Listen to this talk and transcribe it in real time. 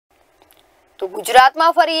તો ગુજરાતમાં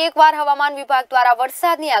ફરી એકવાર હવામાન વિભાગ દ્વારા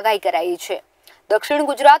વરસાદની આગાહી કરાઈ છે। દક્ષિણ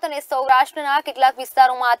ગુજરાત અને સૌરાષ્ટ્રના કેટલાક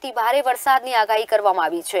વિસ્તારોમાં અતિ ભારે વરસાદની આગાહી કરવામાં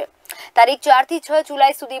આવી છે। તારીખ 4 થી 6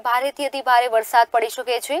 જુલાઈ સુધી ભારેથી અતિ ભારે વરસાદ પડી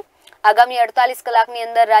શકે છે। આગામી 48 કલાકની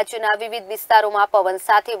અંદર રાજ્યના વિવિધ વિસ્તારોમાં પવન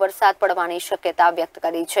સાથે વરસાદ પડવાની શક્યતા વ્યક્ત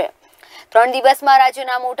કરી છે। 3 દિવસમાં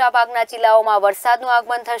રાજ્યના મોટાભાગના જિલ્લાઓમાં વરસાદનું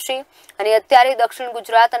આગમન થશે અને અત્યારે દક્ષિણ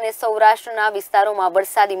ગુજરાત અને સૌરાષ્ટ્રના વિસ્તારોમાં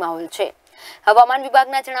વરસાદી માહોલ છે। હવામાન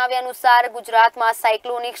વિભાગના જણાવ્યા અનુસાર ગુજરાતમાં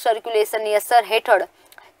સાયક્લોનિક સર્ક્યુલેશનની અસર હેઠળ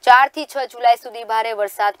 4 થી 6 जुलाई સુધી ભારે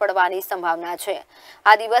વરસાદ પડવાની સંભાવના છે।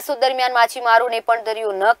 આ દિવસો દરમિયાન માછીમારોને પણ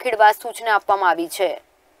દરિયો ન ખેડવા સૂચના આપવામાં આવી છે।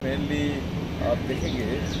 मेनली आप देखेंगे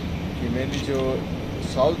कि मेनली जो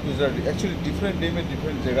south Gujarat actually different day में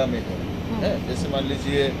डिफरेंट जगह में है। जैसे मान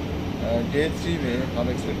लीजिए डे 3 में हम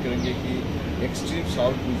एक्सपेक्ट करेंगे कि extreme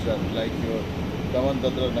south Gujarat like your Daman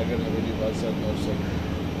Dadra Nagar Haveli Valsad north side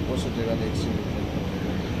वो सब जगह में एक्सट्रीम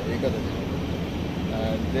एक एंड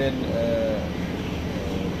देन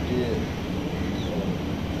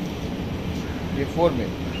डे 4 में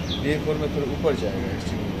थोड़ा ऊपर जाएगा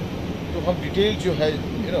एक्सट्रीम। तो हम डिटेल जो है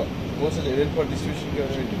वो सब इवेंट पर डिस्ट्रीब्यूशन के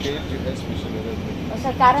बारे में डिटेल जो है स्पेशल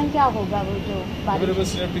सर कारण क्या होगा वो जो फेवरेबल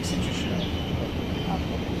सिनेप्टिक सिचुएशन है।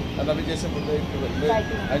 अभी जैसे बोल रहे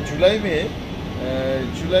हैं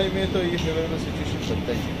जुलाई में तो ये फेवरेबल सिचुएशन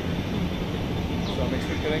बनता ही है। तो हम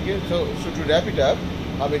एक्सपेक्ट करेंगे सो टू रैप इट अप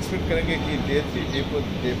हम एक्सपेक्ट करेंगे कि day 3 day 4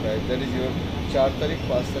 day 5 that is your 4 तारीख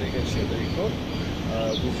 5 तारीख और 6 तारीख को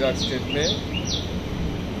गुजरात स्टेट में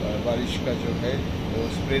बारिश का जो है वो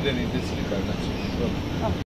स्प्रेड एंड इंटेंसिटी बढ़ना चाहिए।